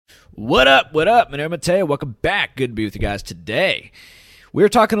What up? My name is Mateo. Welcome back. Good to be with you guys today. We're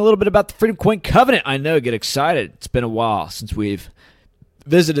talking a little bit about the Freedom Coin Covenant. I know, get excited. It's been a while since we've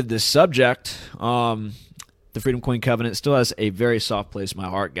visited this subject. The Freedom Coin Covenant still has a very soft place in my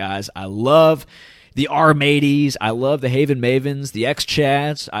heart, guys. I love the R-Mateys. I love the Haven Mavens, the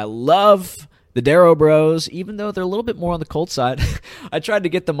X-Chads. I love the Dero bros, even though they're a little bit more on the cold side. I tried to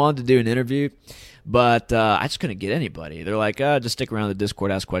get them on to do an interview, but I just couldn't get anybody. They're like, just stick around the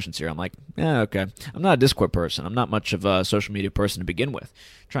Discord, ask questions here. I'm like, okay. I'm not a Discord person. I'm not much of a social media person to begin with.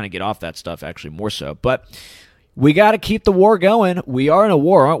 I'm trying to get off that stuff, actually, more so. But we got to keep the war going. We are in a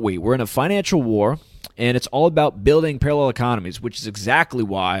war, aren't we? We're in a financial war, and it's all about building parallel economies, which is exactly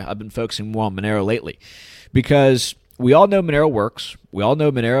why I've been focusing more on Monero lately. Because we all know Monero works. We all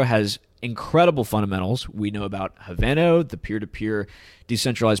know Monero has incredible fundamentals. We know about Haveno, the peer-to-peer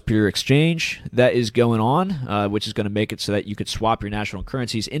decentralized peer exchange that is going on, which is going to make it so that you could swap your national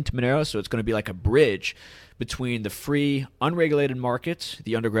currencies into Monero. So it's going to be like a bridge between the free, unregulated market,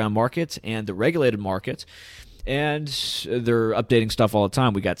 the underground market, and the regulated market. And they're updating stuff all the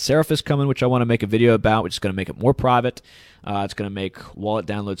time. We got Seraphis coming, which I want to make a video about, which is going to make it more private. It's going to make wallet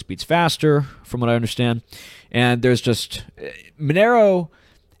download speeds faster, from what I understand. And there's just Monero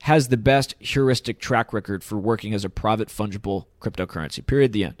has the best heuristic track record for working as a private fungible cryptocurrency,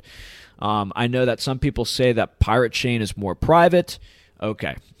 period, the end. I know that some people say that Pirate Chain is more private.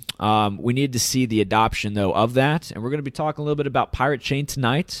 Okay. We need to see the adoption, though, of that. And we're going to be talking a little bit about Pirate Chain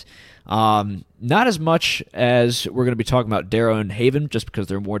tonight. Not as much as we're going to be talking about Dero and Haven, just because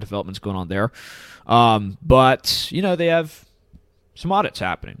there are more developments going on there. But, they have some audits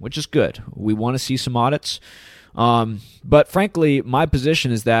happening, which is good. We want to see some audits. But frankly, my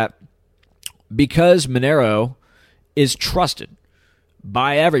position is that because Monero is trusted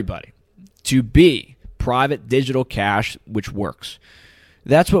by everybody to be private digital cash, which works,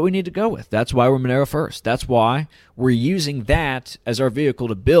 that's what we need to go with. That's why we're Monero first. That's why we're using that as our vehicle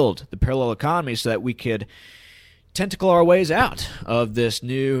to build the parallel economy so that we could tentacle our ways out of this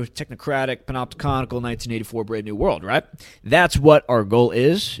new technocratic, panopticonical 1984 brave new world, right? That's what our goal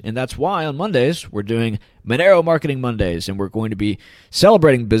is, and that's why on Mondays we're doing Monero Marketing Mondays, and we're going to be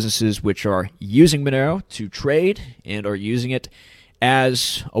celebrating businesses which are using Monero to trade and are using it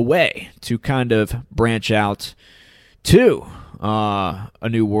as a way to kind of branch out to a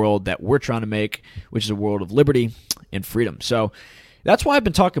new world that we're trying to make, which is a world of liberty and freedom. So that's why I've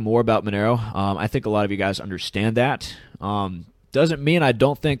been talking more about Monero. I think a lot of you guys understand that. Doesn't mean I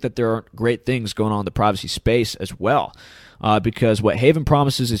don't think that there aren't great things going on in the privacy space as well, because what Haven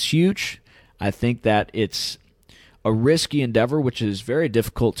promises is huge. I think that it's a risky endeavor, which is very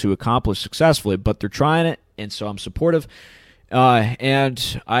difficult to accomplish successfully, but they're trying it, and so I'm supportive.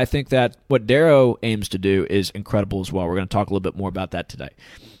 And I think that what Dero aims to do is incredible as well. We're going to talk a little bit more about that today.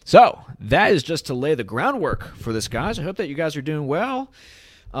 So that is just to lay the groundwork for this, guys. I hope that you guys are doing well.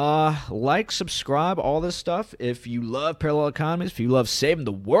 Like, subscribe, all this stuff. If you love parallel economies, if you love saving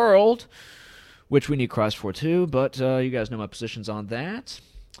the world, which we need Christ for too, but you guys know my positions on that.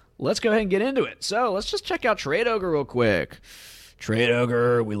 Let's go ahead and get into it. So let's just check out Trade Ogre real quick. Trade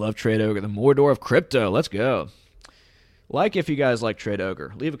Ogre, we love Trade Ogre, the Mordor of crypto. Let's go. Like if you guys like Trade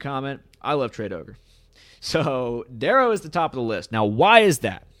Ogre. Leave a comment. I love Trade Ogre. So Dero is the top of the list. Now, why is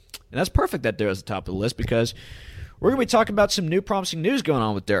that? And that's perfect that Dero is the top of the list because we're going to be talking about some new promising news going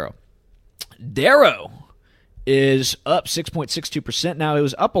on with Dero. Dero is up 6.62%. Now, it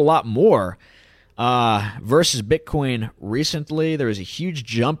was up a lot more versus Bitcoin recently. There was a huge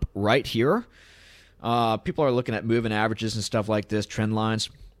jump right here. People are looking at moving averages and stuff like this, trend lines.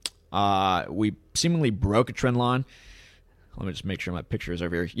 We seemingly broke a trend line. Let me just make sure my picture is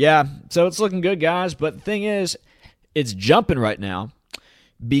over here. Yeah, so it's looking good, guys. But the thing is, it's jumping right now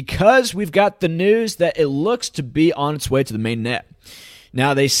because we've got the news that it looks to be on its way to the main net.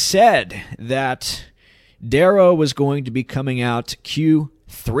 Now, they said that Dero was going to be coming out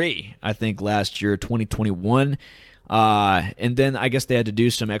Q3, I think, last year, 2021. And then I guess they had to do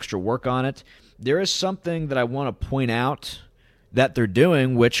some extra work on it. There is something that I want to point out that they're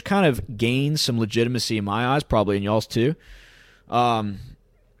doing, which kind of gains some legitimacy in my eyes, probably in y'all's too.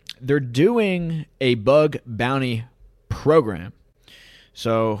 They're doing a bug bounty program.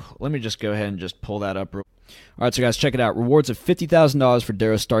 So let me just go ahead and just pull that up. All right, so guys, check it out. Rewards of $50,000 for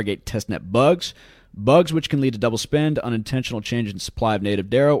Dero Stargate testnet bugs. Bugs which can lead to double spend, unintentional change in supply of native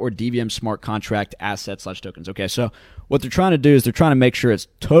Dero, or DVM smart contract assets/tokens. Okay, so what they're trying to do is they're trying to make sure it's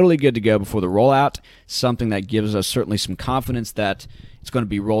totally good to go before the rollout, something that gives us certainly some confidence that it's going to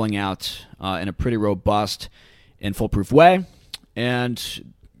be rolling out in a pretty robust and foolproof way. And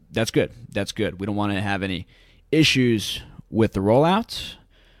that's good. That's good. We don't want to have any issues with the rollout.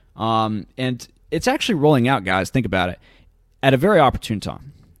 And it's actually rolling out, guys. Think about it. At a very opportune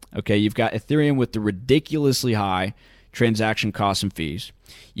time. Okay, you've got Ethereum with the ridiculously high transaction costs and fees.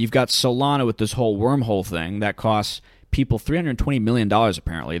 You've got Solana with this whole wormhole thing that costs people $320 million,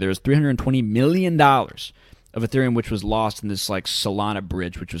 apparently. There's $320 million of Ethereum which was lost in this like Solana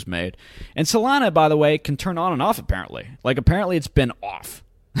bridge which was made. And Solana, by the way, can turn on and off apparently. Like apparently it's been off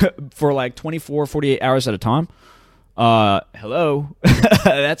for like 24, 48 hours at a time. Hello?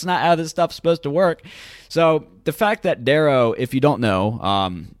 That's not how this stuff's supposed to work. So the fact that Dero, if you don't know,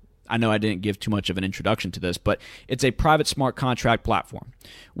 I know I didn't give too much of an introduction to this, but it's a private smart contract platform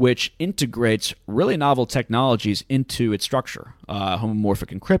which integrates really novel technologies into its structure.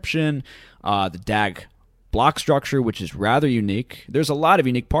 Homomorphic encryption, the DAG block structure, which is rather unique. There's a lot of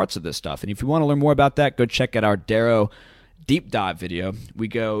unique parts of this stuff. And if you want to learn more about that, go check out our Dero deep dive video. We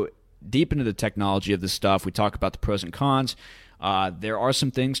go deep into the technology of this stuff. We talk about the pros and cons. There are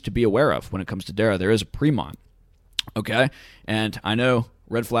some things to be aware of when it comes to Dero. There is a pre-mine, okay? And I know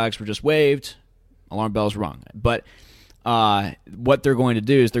red flags were just waved, alarm bells rung. But what they're going to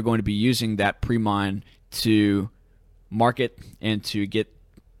do is they're going to be using that pre-mine to market and to get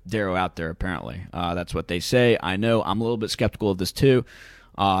Dero out there, apparently. That's what they say. I know I'm a little bit skeptical of this too.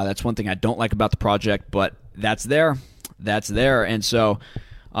 That's one thing I don't like about the project, but that's there. That's there. And so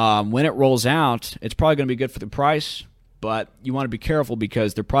when it rolls out, it's probably going to be good for the price, but you want to be careful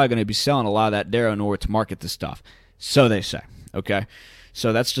because they're probably going to be selling a lot of that Dero in order to market this stuff. So they say, okay?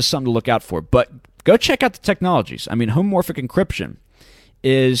 So that's just something to look out for. But go check out the technologies. I mean, homomorphic encryption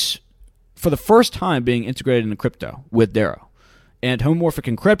is, for the first time, being integrated into crypto with Dero. And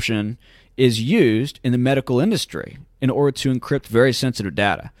homomorphic encryption is used in the medical industry in order to encrypt very sensitive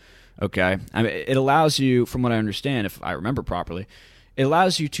data. Okay? I mean, it allows you, from what I understand, if I remember properly, it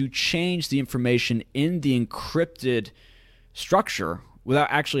allows you to change the information in the encrypted structure without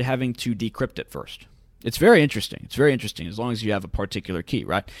actually having to decrypt it first. It's very interesting. It's very interesting as long as you have a particular key,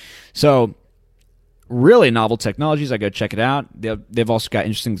 right? So, really novel technologies. I go check it out. They've also got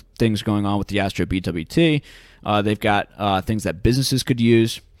interesting things going on with the Astro BWT. They've got things that businesses could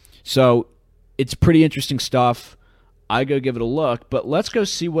use. So, it's pretty interesting stuff. I go give it a look, but let's go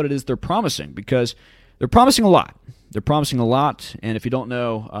see what it is they're promising because they're promising a lot. They're promising a lot, and if you don't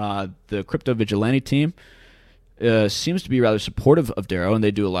know, the Crypto Vigilante team seems to be rather supportive of Dero, and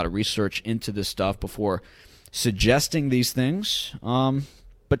they do a lot of research into this stuff before suggesting these things.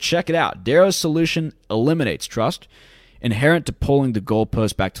 But check it out. Dero's solution eliminates trust inherent to pulling the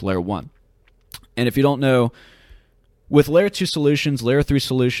goalpost back to Layer 1. And if you don't know, with Layer 2 solutions, Layer 3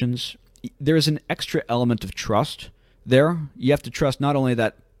 solutions, there is an extra element of trust there. You have to trust not only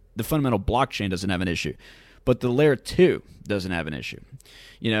that the fundamental blockchain doesn't have an issue, but the Layer 2 doesn't have an issue.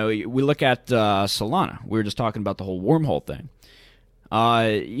 You know, we look at Solana. We were just talking about the whole wormhole thing.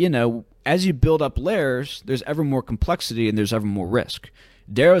 You know, as you build up layers, there's ever more complexity and there's ever more risk.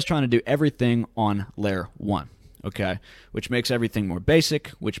 Dero is trying to do everything on Layer 1, okay, which makes everything more basic,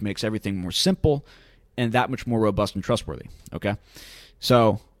 which makes everything more simple, and that much more robust and trustworthy, okay?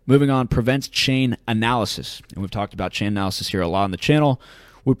 So, moving on, prevents chain analysis. And we've talked about chain analysis here a lot on the channel.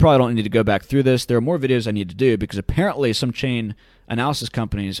 We probably don't need to go back through this. There are more videos I need to do because apparently some chain analysis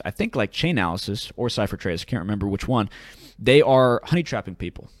companies, I think like Chainalysis or CipherTrace, I can't remember which one, they are honey trapping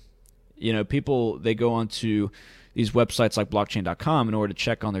people. You know, people, they go onto these websites like blockchain.com in order to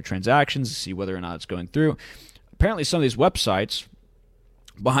check on their transactions to see whether or not it's going through. Apparently some of these websites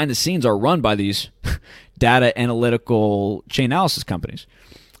behind the scenes are run by these data analytical chain analysis companies,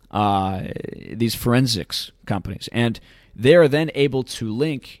 these forensics companies. And they are then able to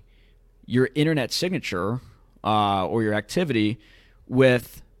link your internet signature or your activity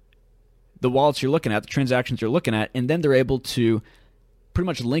with the wallets you're looking at, the transactions you're looking at, and then they're able to pretty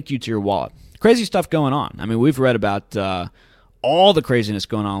much link you to your wallet. Crazy stuff going on. I mean, we've read about all the craziness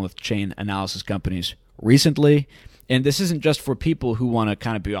going on with chain analysis companies recently, and this isn't just for people who want to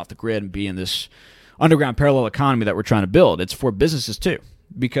kind of be off the grid and be in this underground parallel economy that we're trying to build. It's for businesses too,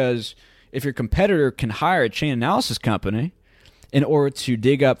 because if your competitor can hire a chain analysis company in order to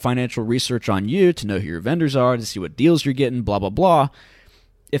dig up financial research on you, to know who your vendors are, to see what deals you're getting, blah, blah, blah,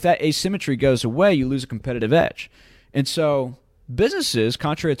 if that asymmetry goes away, you lose a competitive edge. And so businesses,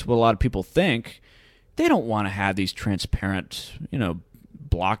 contrary to what a lot of people think, they don't want to have these transparent,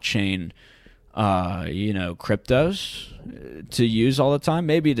 blockchain, cryptos to use all the time.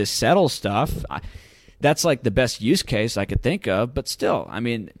 Maybe to settle stuff. That's like the best use case I could think of. But still, I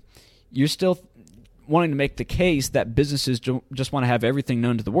mean, you're still wanting to make the case that businesses just want to have everything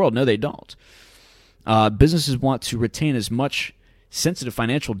known to the world. No, they don't. Businesses want to retain as much sensitive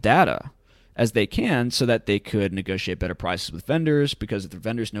financial data as they can so that they could negotiate better prices with vendors, because if the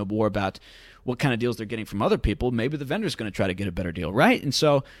vendors know more about what kind of deals they're getting from other people, maybe the vendor's going to try to get a better deal, right? And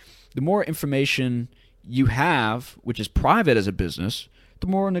so the more information you have, which is private as a business, the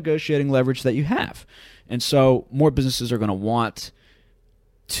more negotiating leverage that you have. And so more businesses are going to want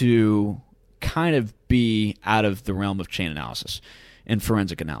to kind of be out of the realm of chain analysis and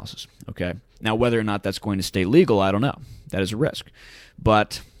forensic analysis, okay? Now, whether or not that's going to stay legal, I don't know. That is a risk.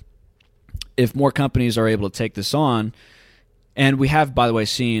 But if more companies are able to take this on, and we have, by the way,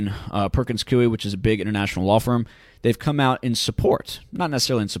 seen Perkins Coie, which is a big international law firm, they've come out in support, not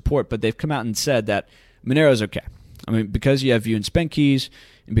necessarily in support, but they've come out and said that Monero is okay. I mean, because you have view and spend keys,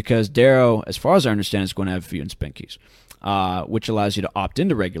 and because Dero, as far as I understand, is going to have view and spend keys, which allows you to opt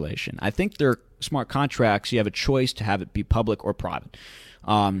into regulation. I think they're smart contracts. You have a choice to have it be public or private.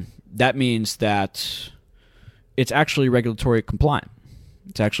 That means that it's actually regulatory compliant.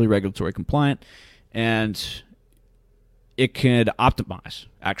 It's actually regulatory compliant, and it could optimize,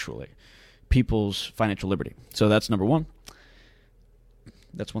 actually, people's financial liberty. So that's number one.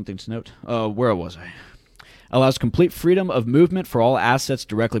 That's one thing to note. Where was I? Allows complete freedom of movement for all assets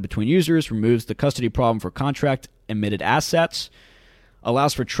directly between users, removes the custody problem for contract-emitted assets,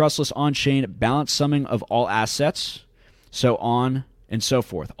 allows for trustless on-chain balance summing of all assets, so on and so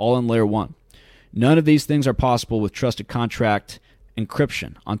forth, all in layer 1. None of these things are possible with trusted contract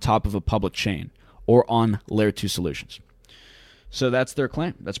encryption on top of a public chain or on layer 2 solutions. So that's their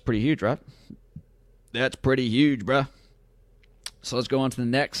claim. That's pretty huge, right? That's pretty huge, bruh. So let's go on to the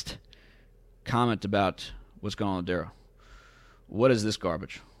next comment about what's going on with Dero. What is this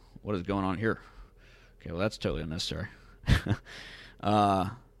garbage? What is going on here? Okay, well, that's totally unnecessary.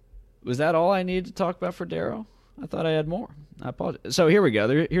 Was that all I needed to talk about for Dero? I thought I had more. I apologize. So here we go.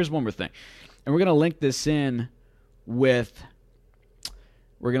 Here's one more thing. And we're going to link this in with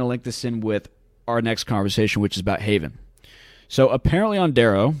our next conversation, which is about Haven. So apparently on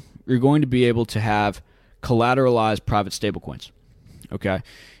Dero, you're going to be able to have collateralized private stablecoins. Okay.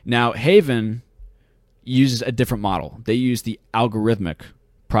 Now, Haven uses a different model. They use the algorithmic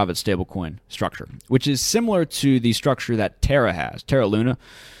private stablecoin structure, which is similar to the structure that Terra has, Terra Luna,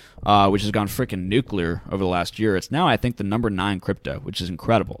 which has gone freaking nuclear over the last year. It's now, I think, the number 9 crypto, which is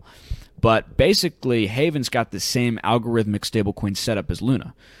incredible. But basically, Haven's got the same algorithmic stablecoin setup as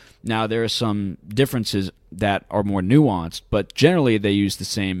Luna. Now, there are some differences that are more nuanced, but generally they use the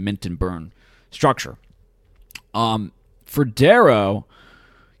same mint and burn structure. For Dero,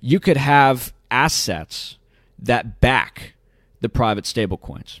 you could have assets that back the private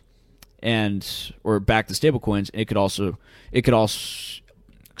stablecoins, or back the stablecoins. It could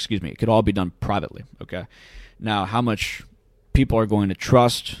all be done privately. Okay. Now, how much people are going to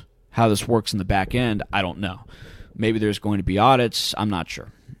trust how this works in the back end, I don't know. Maybe there's going to be audits. I'm not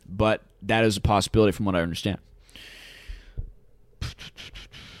sure, but that is a possibility from what I understand.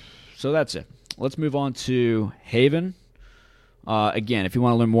 So that's it. Let's move on to Haven. Again, if you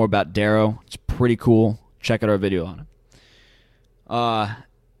want to learn more about Dero, it's pretty cool. Check out our video on it.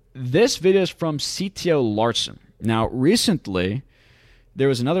 This video is from CTO Larson. Now, recently, there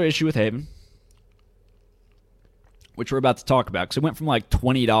was another issue with Haven, which we're about to talk about, because it went from like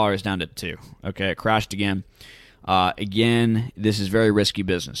 $20 down to $2. Okay, it crashed again. Again, this is very risky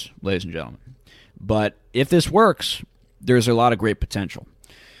business, ladies and gentlemen. But if this works, there's a lot of great potential.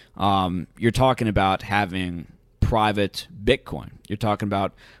 You're talking about having private Bitcoin. You're talking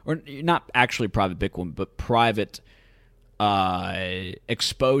about, or not actually private Bitcoin, but private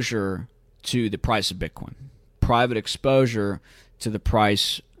exposure to the price of Bitcoin. Private exposure to the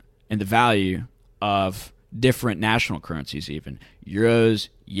price and the value of different national currencies, even euros,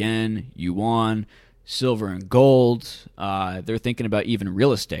 yen, yuan, silver, and gold. They're thinking about even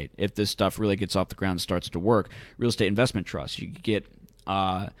real estate. If this stuff really gets off the ground and starts to work, real estate investment trusts, you get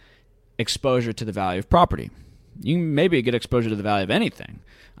exposure to the value of property. You can maybe get exposure to the value of anything.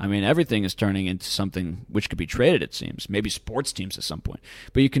 I mean, everything is turning into something which could be traded, it seems. Maybe sports teams at some point.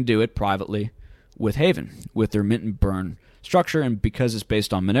 But you can do it privately with Haven, with their mint and burn structure, and because it's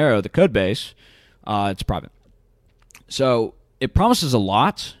based on Monero, the code base, it's private. So it promises a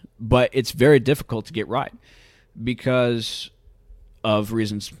lot, but it's very difficult to get right because of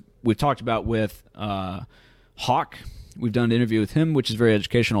reasons we've talked about with Hawk. We've done an interview with him, which is very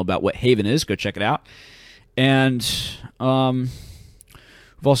educational about what Haven is. Go check it out. And we've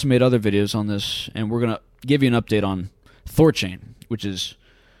also made other videos on this, and we're going to give you an update on Thorchain, which is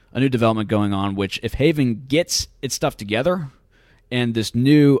a new development going on, which if Haven gets its stuff together and this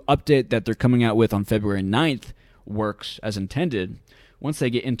new update that they're coming out with on February 9th works as intended, once they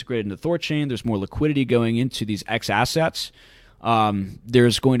get integrated into Thorchain, there's more liquidity going into these X assets.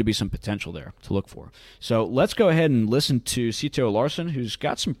 there's going to be some potential there to look for. So let's go ahead and listen to Cito Larson, who's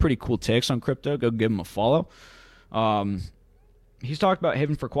got some pretty cool takes on crypto. Go give him a follow. He's talked about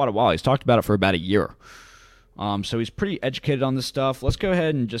Haven for quite a while. He's talked about it for about a year. So he's pretty educated on this stuff. Let's go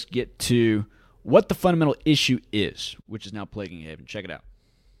ahead and just get to what the fundamental issue is, which is now plaguing Haven. Check it out.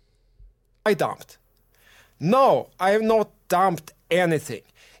 I dumped. No, I have not dumped anything.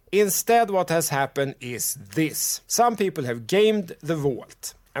 Instead, what has happened is this. Some people have gamed the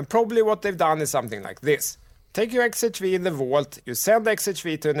vault. And probably what they've done is something like this. Take your XHV in the vault, you send the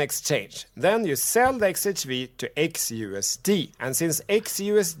XHV to an exchange. Then you sell the XHV to XUSD. And since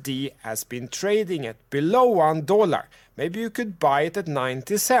XUSD has been trading at below $1, maybe you could buy it at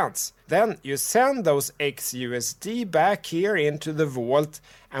 90 cents. Then you send those XUSD back here into the vault,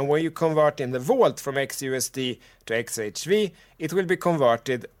 and when you convert in the vault from XUSD to XHV, it will be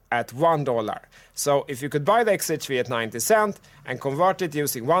converted at $1. So if you could buy the XHV at 90 cents and convert it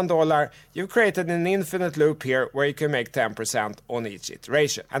using $1, you've created an infinite loop here where you can make 10% on each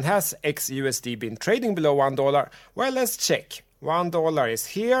iteration. And has XUSD been trading below $1? Well, let's check. $1 is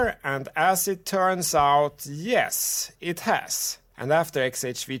here, and as it turns out, yes, it has. And after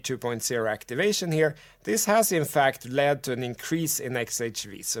XHV 2.0 activation here, this has in fact led to an increase in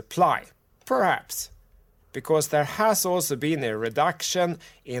XHV supply. Perhaps. Because there has also been a reduction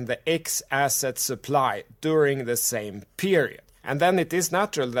in the X asset supply during the same period. And then it is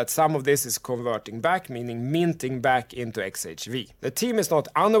natural that some of this is converting back, meaning minting back into XHV. The team is not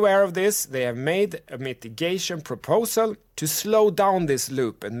unaware of this. They have made a mitigation proposal to slow down this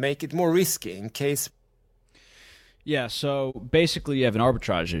loop and make it more risky in case. Yeah, so basically you have an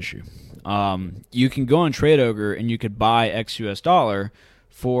arbitrage issue. You can go on TradeOgre and you could buy XUS dollar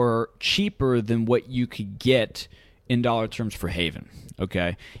for cheaper than what you could get in dollar terms for Haven,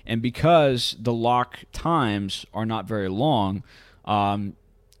 okay? And because the lock times are not very long,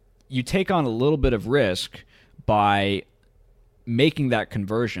 you take on a little bit of risk by making that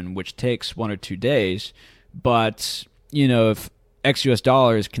conversion, which takes 1 or 2 days. But, you know, if XUS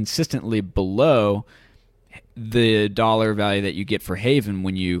dollar is consistently below the dollar value that you get for Haven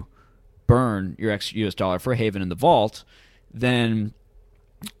when you burn your XUS dollar for Haven in the vault, then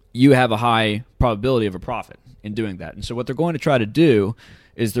you have a high probability of a profit in doing that. And so what they're going to try to do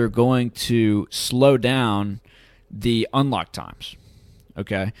is they're going to slow down the unlock times,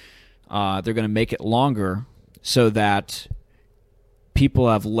 okay? They're going to make it longer so that people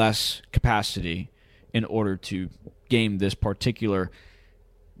have less capacity in order to game this particular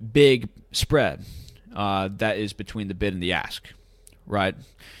big spread that is between the bid and the ask, right?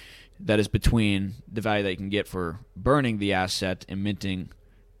 That is between the value that you can get for burning the asset and minting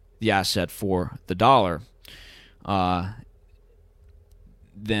the asset for the dollar than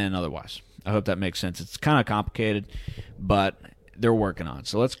otherwise. I hope that makes sense. It's kind of complicated, but they're working on it.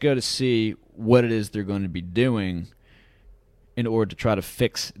 So let's go to see what it is they're going to be doing in order to try to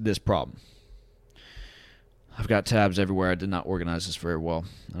fix this problem. I've got tabs everywhere. I did not organize this very well,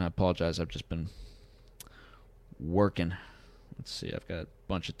 and I apologize. I've just been working. Let's see. I've got a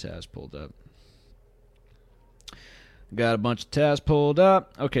bunch of tabs pulled up.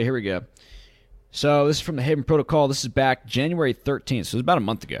 Okay, here we go. So this is from the Haven Protocol. This is back January 13th, so it was about a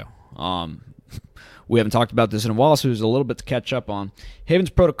month ago. We haven't talked about this in a while, so there's a little bit to catch up on. Haven's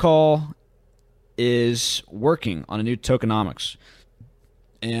protocol is working on a new tokenomics,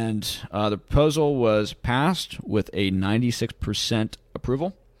 and the proposal was passed with a 96%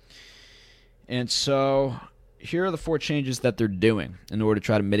 approval. And so here are the 4 changes that they're doing in order to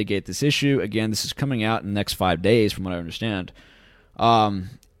try to mitigate this issue. Again, this is coming out in the next 5 days from what I understand.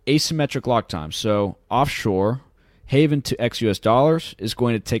 Asymmetric lock time. So offshore, Haven to XUS dollars is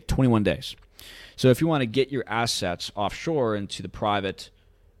going to take 21 days. So if you want to get your assets offshore into the private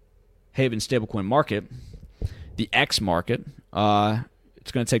Haven stablecoin market, the X market,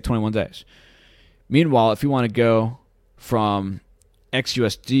 it's going to take 21 days. Meanwhile, if you want to go from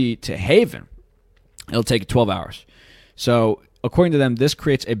XUSD to Haven, it'll take 12 hours. So according to them, this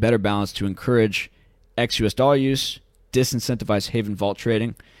creates a better balance to encourage XUS dollar use, disincentivize Haven vault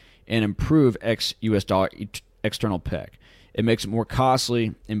trading, and improve XUS dollar external peg. It makes it more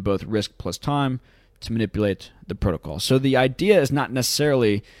costly in both risk plus time to manipulate the protocol. So the idea is not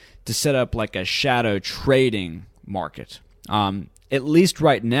necessarily to set up like a shadow trading market. At least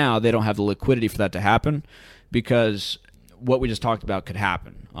right now, they don't have the liquidity for that to happen because what we just talked about could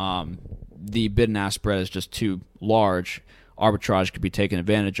happen. The bid and ask spread is just too large. Arbitrage could be taken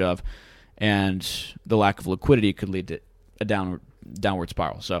advantage of, and the lack of liquidity could lead to a downward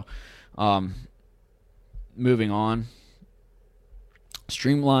spiral. So, moving on.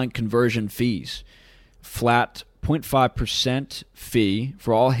 Streamline conversion fees. Flat 0.5% fee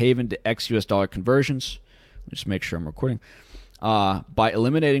for all Haven to ex-US dollar conversions. Just make sure I'm recording. By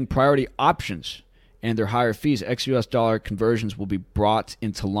eliminating priority options and their higher fees, ex-US dollar conversions will be brought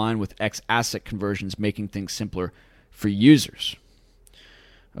into line with ex-asset conversions, making things simpler for users.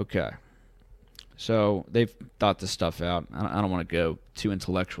 Okay. So they've thought this stuff out. I don't want to go too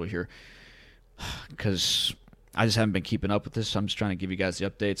intellectual here because I just haven't been keeping up with this. So I'm just trying to give you guys the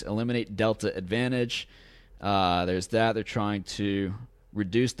updates. Eliminate delta advantage. There's that. They're trying to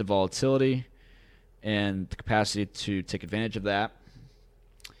reduce the volatility and the capacity to take advantage of that.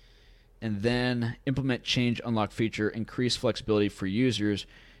 And then implement change unlock feature, increase flexibility for users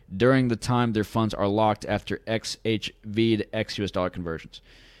during the time their funds are locked after XHV to ex-US dollar conversions.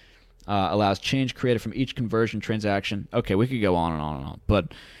 Allows change created from each conversion transaction. Okay, we could go on and on and on,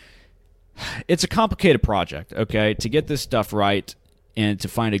 but it's a complicated project, okay? To get this stuff right and to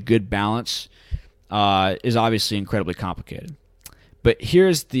find a good balance is obviously incredibly complicated. But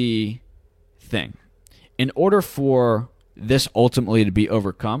here's the thing. In order for this ultimately to be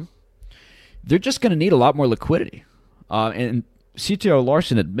overcome, they're just going to need a lot more liquidity. And CTO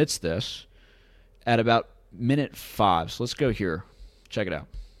Larson admits this at about minute 5. So let's go here. Check it out.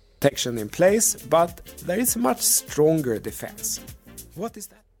 Protection in place, but there is a much stronger defense. What is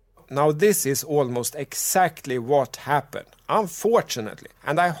that? Now this is almost exactly what happened, unfortunately.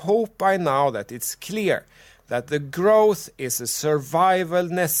 And I hope by now that it's clear that the growth is a survival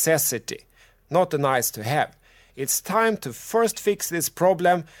necessity, not a nice to have. It's time to first fix this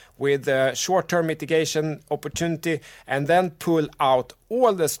problem with a short-term mitigation opportunity and then pull out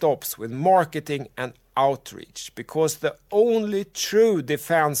all the stops with marketing and outreach, because the only true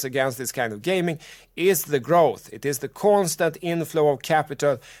defense against this kind of gaming is the growth. It is the constant inflow of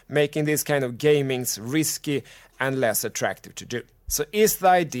capital making this kind of gamings risky and less attractive to do. So is the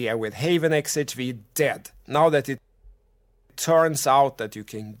idea with Haven XHV dead now that it turns out that you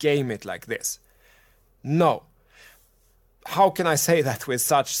can game it like this? No. How can I say that with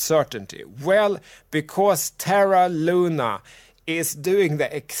such certainty? Well, because Terra Luna is doing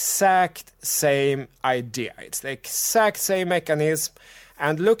the exact same idea. It's the exact same mechanism.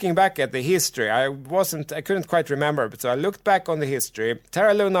 And looking back at the history, I couldn't quite remember, but so I looked back on the history.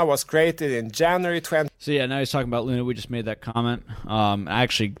 Terra Luna was created in January 20. So yeah, now he's talking about Luna. We just made that comment. I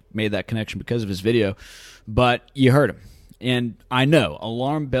actually made that connection because of his video, but you heard him. And I know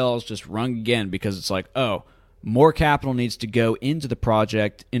alarm bells just rung again because it's like, oh, more capital needs to go into the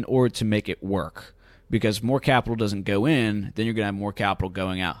project in order to make it work. Because if more capital doesn't go in, then you're going to have more capital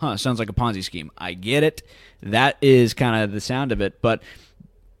going out. Sounds like a Ponzi scheme. I get it. That is kind of the sound of it. But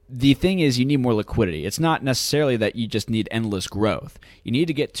the thing is, you need more liquidity. It's not necessarily that you just need endless growth. You need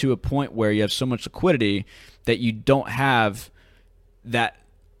to get to a point where you have so much liquidity that you don't have that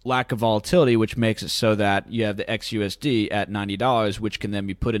lack of volatility, which makes it so that you have the XUSD at $90, which can then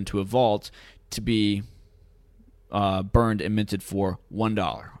be put into a vault to be burned and minted for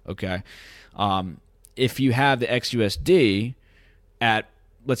 $1. Okay. If you have the XUSD at,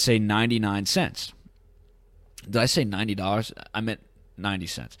 let's say, 99 cents. Did I say $90? I meant 90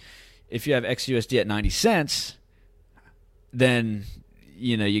 cents. If you have XUSD at 90 cents, then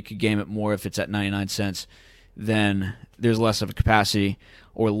you could game it more. If it's at 99 cents, then there's less of a capacity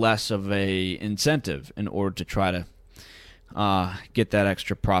or less of a incentive in order to try to get that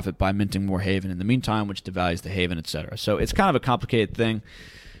extra profit by minting more Haven in the meantime, which devalues the Haven, etc. So it's kind of a complicated thing.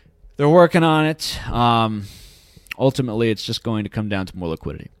 They're working on it. Ultimately, it's just going to come down to more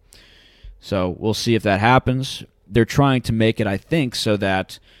liquidity. So we'll see if that happens. They're trying to make it, I think, so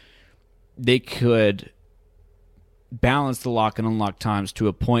that they could balance the lock and unlock times to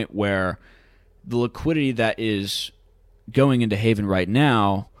a point where the liquidity that is going into Haven right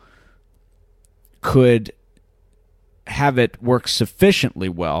now could have it work sufficiently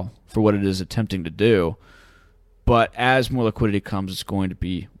well for what it is attempting to do. But as more liquidity comes, it's going to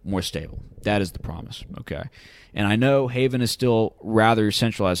be more stable. That is the promise, okay? And I know Haven is still rather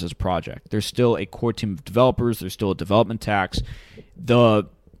centralized as a project. There's still a core team of developers. There's still a development tax. The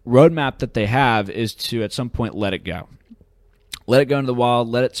roadmap that they have is to, at some point, let it go. Let it go into the wild,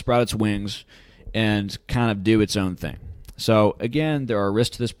 let it sprout its wings, and kind of do its own thing. So, again, there are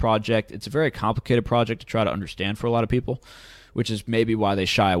risks to this project. It's a very complicated project to try to understand for a lot of people, which is maybe why they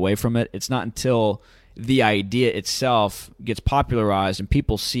shy away from it. It's not until the idea itself gets popularized and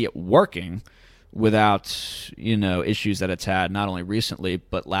people see it working without, issues that it's had not only recently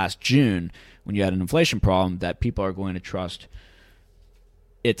but last June when you had an inflation problem that people are going to trust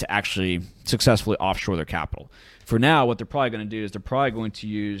it to actually successfully offshore their capital. For now, what they're probably going to do is they're probably going to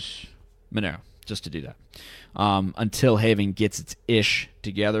use Monero just to do that until Haven gets its ish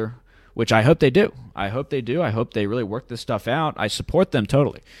together, which I hope they do. I hope they do. I hope they really work this stuff out. I support them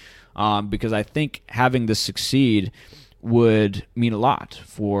totally, because I think having this succeed would mean a lot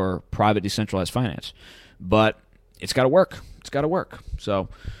for private decentralized finance. But it's got to work. It's got to work. So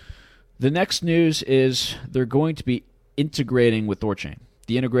the next news is they're going to be integrating with Thorchain.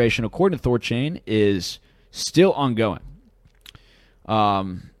 The integration, according to Thorchain, is still ongoing.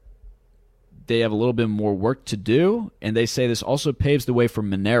 They have a little bit more work to do, and they say this also paves the way for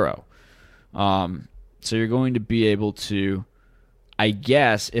Monero. So you're going to be able to, I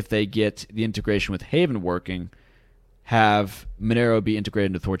guess, if they get the integration with Haven working, have Monero be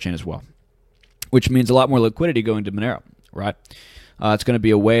integrated into Thorchain as well, which means a lot more liquidity going to Monero, right? It's going to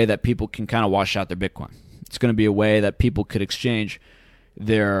be a way that people can kind of wash out their Bitcoin. It's going to be a way that people could exchange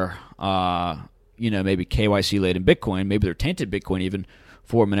their, maybe KYC-laden Bitcoin, maybe their tainted Bitcoin even,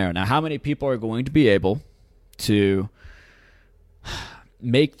 for Monero. Now, how many people are going to be able to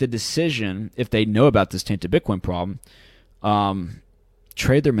make the decision, if they know about this tainted Bitcoin problem,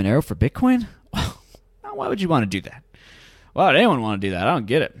 trade their Monero for Bitcoin? Why would you want to do that? Why would anyone want to do that? I don't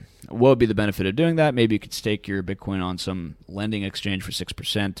get it. What would be the benefit of doing that? Maybe you could stake your Bitcoin on some lending exchange for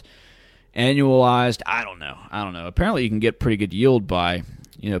 6% annualized. I don't know. Apparently, you can get pretty good yield by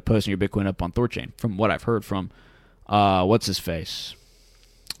posting your Bitcoin up on Thorchain, from what I've heard from what's his face.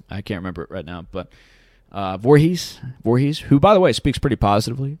 I can't remember it right now, but Voorhees, who, by the way, speaks pretty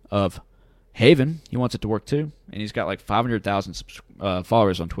positively of Haven. He wants it to work too, and he's got like 500,000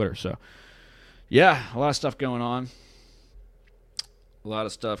 followers on Twitter. So, yeah, a lot of stuff going on.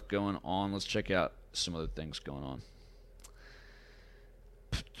 Let's check out some other things going on.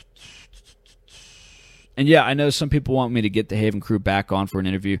 And yeah, I know some people want me to get the Haven crew back on for an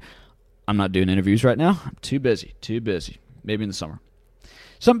interview. I'm not doing interviews right now. I'm too busy. Maybe in the summer.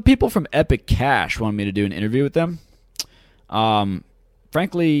 Some people from Epic Cash wanted me to do an interview with them.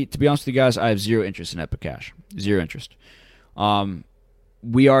 Frankly, to be honest with you guys, I have zero interest in Epic Cash. Zero interest.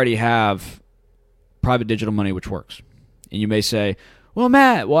 We already have private digital money which works. And you may say, well,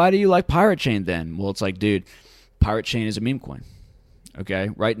 Matt, why do you like Pirate Chain then? Well, it's like, dude, Pirate Chain is a meme coin. Okay?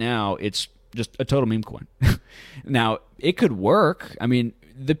 Right now, it's just a total meme coin. Now, it could work. I mean,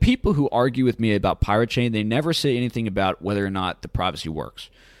 the people who argue with me about Pirate Chain, they never say anything about whether or not the privacy works.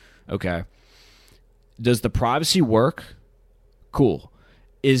 Okay? Does the privacy work? Cool.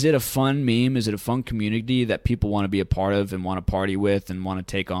 Is it a fun meme? Is it a fun community that people want to be a part of and want to party with and want to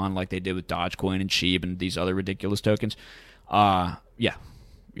take on like they did with Dogecoin and Sheeb and these other ridiculous tokens? Yeah.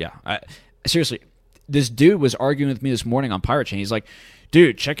 Seriously, this dude was arguing with me this morning on Pirate Chain. He's like,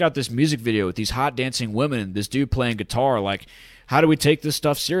 dude, check out this music video with these hot dancing women and this dude playing guitar. Like, how do we take this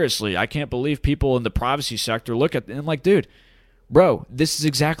stuff seriously? I can't believe people in the privacy sector look at it. And I'm like, dude, bro, this is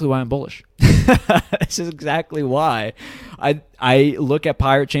exactly why I'm bullish. This is exactly why I look at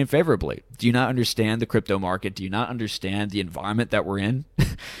Pirate Chain favorably. Do you not understand the crypto market? Do you not understand the environment that we're in?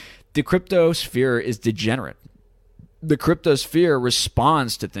 The crypto sphere is degenerate. The crypto sphere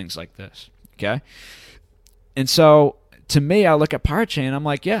responds to things like this, okay? And so, to me, I look at Pirate Chain and I'm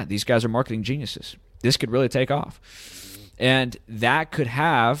like, yeah, these guys are marketing geniuses. This could really take off. And that could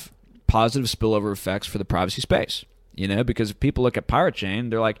have positive spillover effects for the privacy space, because if people look at Pirate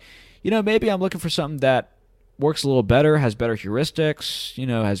Chain, they're like, maybe I'm looking for something that works a little better, has better heuristics,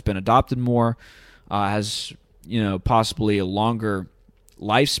 has been adopted more, has, possibly a longer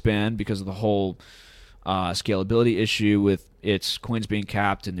lifespan because of the whole scalability issue with its coins being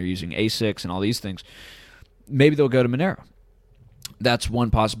capped and they're using ASICs and all these things. Maybe they'll go to Monero. That's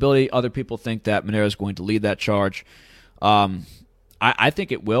one possibility. Other people think that Monero is going to lead that charge. I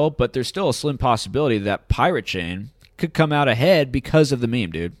think it will, but there's still a slim possibility that Pirate Chain could come out ahead because of the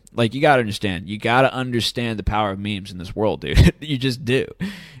meme, dude. Like, you got to understand. You got to understand the power of memes in this world, dude. You just do.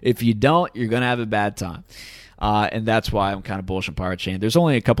 If you don't, you're going to have a bad time. And that's why I'm kind of bullish on Pirate Chain. There's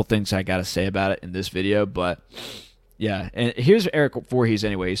only a couple things I got to say about it in this video, but yeah. And here's Eric Voorhees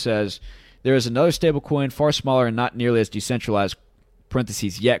anyway. He says, there is another stablecoin far smaller and not nearly as decentralized,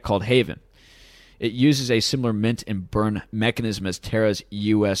 parentheses, yet, called Haven. It uses a similar mint and burn mechanism as Terra's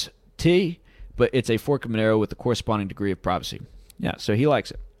UST, but it's a fork of Monero with a corresponding degree of privacy. Yeah, so he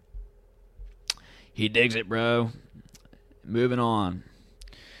likes it. He digs it, bro. Moving on.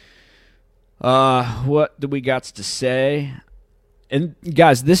 What do we got to say? And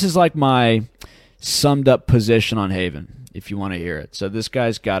guys, this is like my summed up position on Haven, if you want to hear it. So this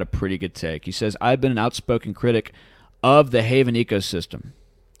guy's got a pretty good take. He says, I've been an outspoken critic of the Haven ecosystem.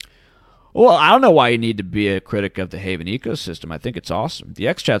 Well, I don't know why you need to be a critic of the Haven ecosystem. I think it's awesome. The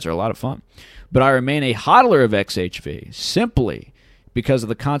X-Chats are a lot of fun. But I remain a hodler of XHV simply because of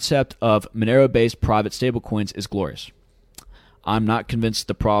the concept of Monero-based private stablecoins is glorious. I'm not convinced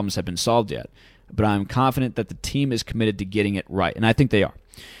the problems have been solved yet, but I'm confident that the team is committed to getting it right, and I think they are.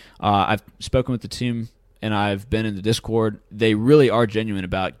 I've spoken with the team, and I've been in the Discord. They really are genuine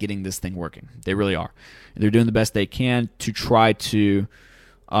about getting this thing working. They really are. And they're doing the best they can to try to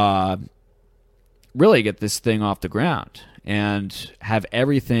really get this thing off the ground and have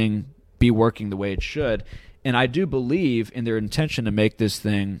everything be working the way it should. And I do believe in their intention to make this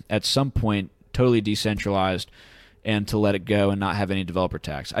thing at some point totally decentralized and to let it go and not have any developer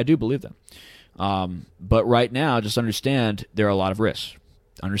tax. I do believe them. But right now, just understand there are a lot of risks.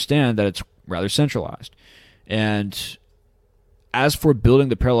 Understand that it's rather centralized. And as for building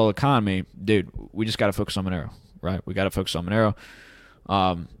the parallel economy, dude, we just got to focus on Monero, right? We got to focus on Monero.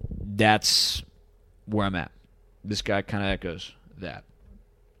 That's where I'm at. This guy kind of echoes that.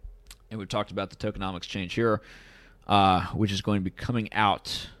 And we've talked about the tokenomics change here, which is going to be coming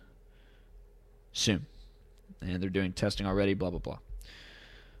out soon. And they're doing testing already, blah, blah, blah.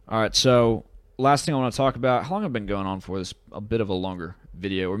 All right, so last thing I want to talk about, how long have I been going on for this? A bit of a longer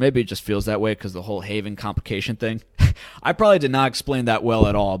video, or maybe it just feels that way because the whole Haven complication thing. I probably did not explain that well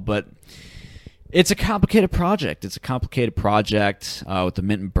at all, but it's a complicated project. It's a complicated project with the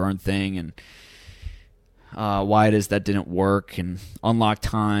mint and burn thing and why it is that didn't work and unlock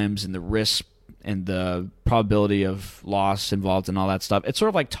times and the risk and the probability of loss involved and all that stuff. It's sort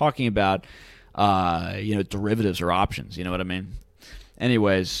of like talking about derivatives or options. You know what I mean?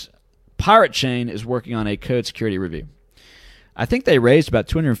 Anyways, Pirate Chain is working on a code security review. I think they raised about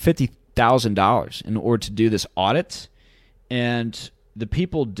 $250,000 in order to do this audit, and the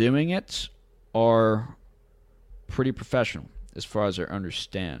people doing it are pretty professional as far as I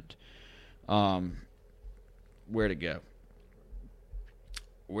understand. Where'd it go?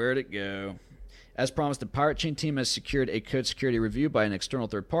 Where'd it go? As promised, the Pirate Chain team has secured a code security review by an external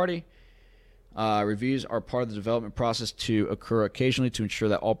third party. Reviews are part of the development process to occur occasionally to ensure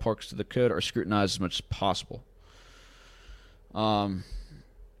that all parts of the code are scrutinized as much as possible. The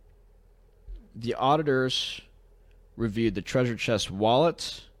auditors reviewed the Treasure Chest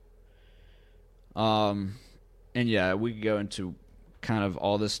wallet. And yeah, we could go into kind of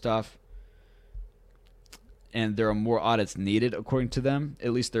all this stuff. And there are more audits needed, according to them.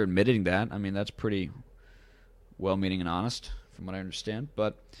 At least they're admitting that. I mean, that's pretty well-meaning and honest, from what I understand.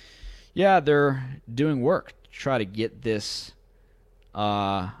 But yeah, they're doing work to try to get this in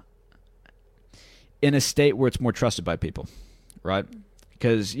a state where it's more trusted by people, right?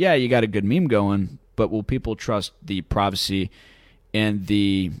 Because, yeah, you got a good meme going, but will people trust the privacy and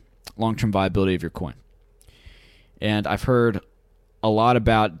the long-term viability of your coin? And I've heard a lot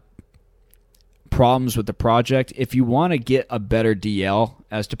about problems with the project. If you want to get a better DL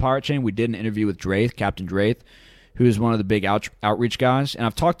as to Pirate Chain, we did an interview with Draith, Captain Draith, who is one of the big outreach guys. And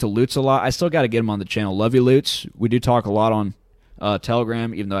I've talked to Lutz a lot. I still got to get him on the channel. Love you, Lutz. We do talk a lot on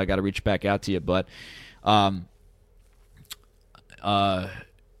Telegram, even though I got to reach back out to you. But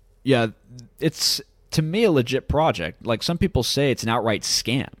yeah, it's, to me, a legit project. Like, some people say it's an outright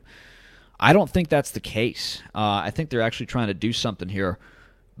scam. I don't think that's the case. I think they're actually trying to do something here.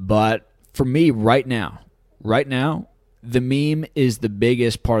 But for me, right now, the meme is the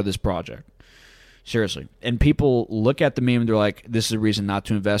biggest part of this project. Seriously. And people look at the meme and they're like, this is a reason not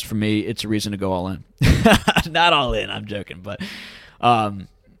to invest. For me, it's a reason to go all in. Not all in, I'm joking. But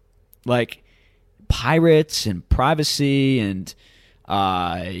like pirates and privacy and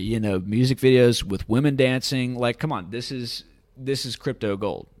music videos with women dancing. Like, come on, this is crypto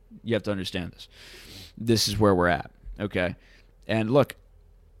gold. You have to understand this. This is where we're at. Okay. And look,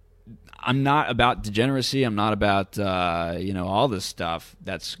 I'm not about degeneracy. I'm not about all this stuff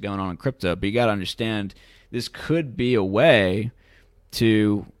that's going on in crypto. But you got to understand, this could be a way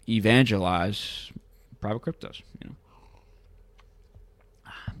to evangelize private cryptos.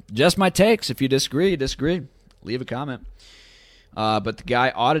 Just my takes. If you disagree, leave a comment. But the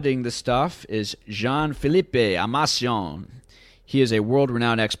guy auditing this stuff is Jean-Philippe Amasion. He is a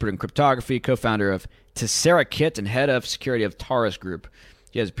world-renowned expert in cryptography, co-founder of TesseraKit, and head of security of Taurus Group.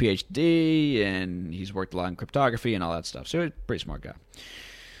 He has a PhD, and he's worked a lot in cryptography and all that stuff. So he's a pretty smart guy.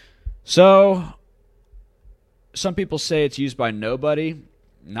 So some people say it's used by nobody.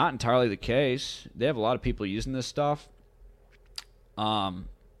 Not entirely the case. They have a lot of people using this stuff. And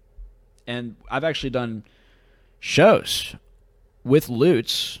I've actually done shows with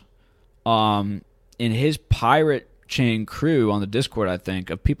Lutz in his Pirate Chain crew on the Discord, I think,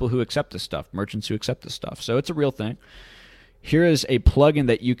 of people who accept this stuff, merchants who accept this stuff. So it's a real thing. Here is a plugin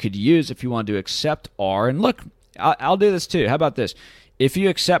that you could use if you want to accept R. And look, I'll do this too. How about this? If you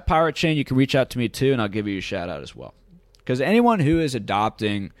accept Pirate Chain, you can reach out to me too, and I'll give you a shout out as well. Because anyone who is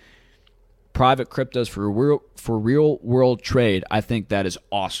adopting private cryptos for real world trade, I think that is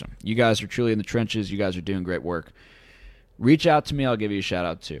awesome. You guys are truly in the trenches. You guys are doing great work. Reach out to me. I'll give you a shout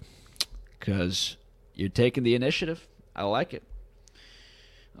out too, because you're taking the initiative. I like it.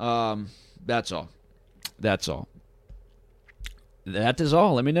 That's all. That is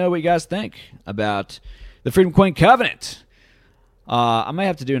all. Let me know what you guys think about the Freedom Coin Covenant. I might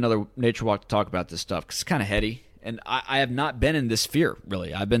have to do another nature walk to talk about this stuff because it's kind of heady. And I have not been in this sphere,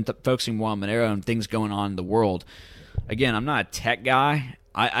 really. I've been focusing more on Monero and things going on in the world. Again, I'm not a tech guy.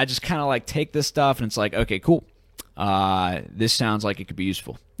 I just kind of like take this stuff and it's like, okay, cool. This sounds like it could be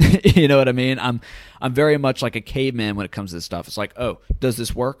useful. You know what I mean? I'm very much like a caveman when it comes to this stuff. It's like, oh, does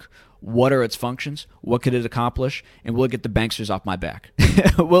this work? What are its functions? What could it accomplish? And will it get the banksters off my back?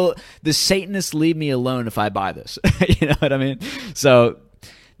 Will the Satanists leave me alone if I buy this? You know what I mean? So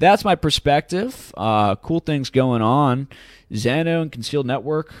that's my perspective. Cool things going on. Xano and Concealed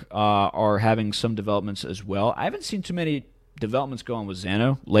Network are having some developments as well. I haven't seen too many developments going on with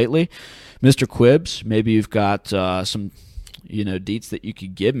Xano lately. Mr. Quibbs, maybe you've got some deets that you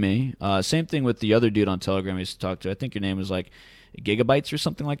could give me. Same thing with the other dude on Telegram I used to talk to. I think your name was like Gigabytes or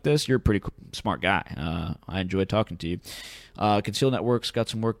something like this. You're a pretty smart guy. I enjoy talking to you. Concealed Network's got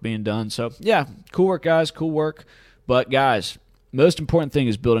some work being done. So, yeah, cool work, guys. Cool work. But, guys, most important thing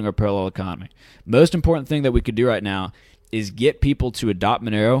is building our parallel economy. Most important thing that we could do right now is get people to adopt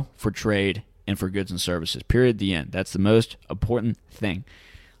Monero for trade and for goods and services. Period. The end. That's the most important thing.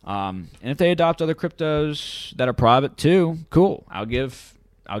 And if they adopt other cryptos that are private too, cool. I'll give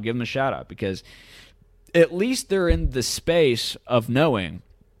them a shout out because at least they're in the space of knowing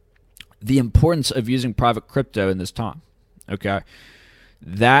the importance of using private crypto in this time. Okay,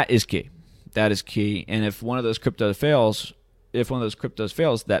 that is key. That is key. And if one of those cryptos fails,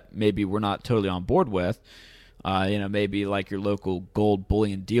 that maybe we're not totally on board with, maybe like your local gold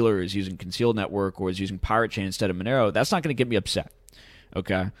bullion dealer is using Concealed Network or is using Pirate Chain instead of Monero, that's not going to get me upset.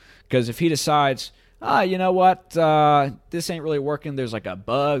 Okay, because if he decides, you know what, this ain't really working, there's like a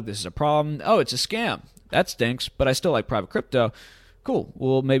bug, this is a problem, oh, it's a scam, that stinks, but I still like private crypto, cool,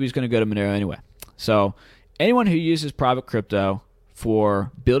 well, maybe he's going to go to Monero anyway. So anyone who uses private crypto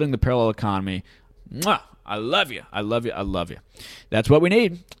for building the parallel economy, mwah, I love you. I love you. I love you. That's what we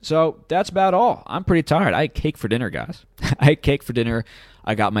need. So that's about all. I'm pretty tired. I ate cake for dinner, guys. I ate cake for dinner.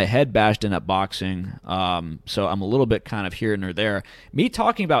 I got my head bashed in at boxing. So I'm a little bit kind of here and there. Me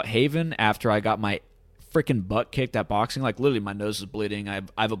talking about Haven after I got my freaking butt kicked at boxing, like literally my nose is bleeding. I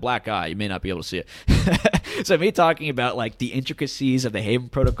have a black eye. You may not be able to see it. So me talking about like the intricacies of the Haven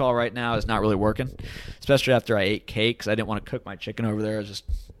protocol right now is not really working, especially after I ate cake because I didn't want to cook my chicken over there. I was just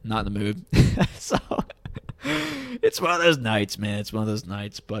not in the mood. So it's one of those nights, man. It's one of those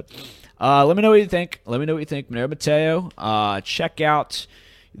nights. But let me know what you think. Let me know what you think. Monero Mateo. Check out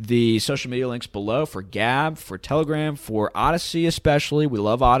the social media links below for Gab, for Telegram, for Odyssey especially. We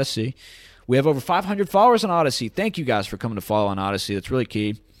love Odyssey. We have over 500 followers on Odyssey. Thank you guys for coming to follow on Odyssey. That's really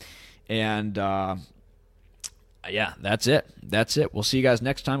key. And, yeah, that's it. That's it. We'll see you guys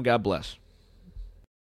next time. God bless.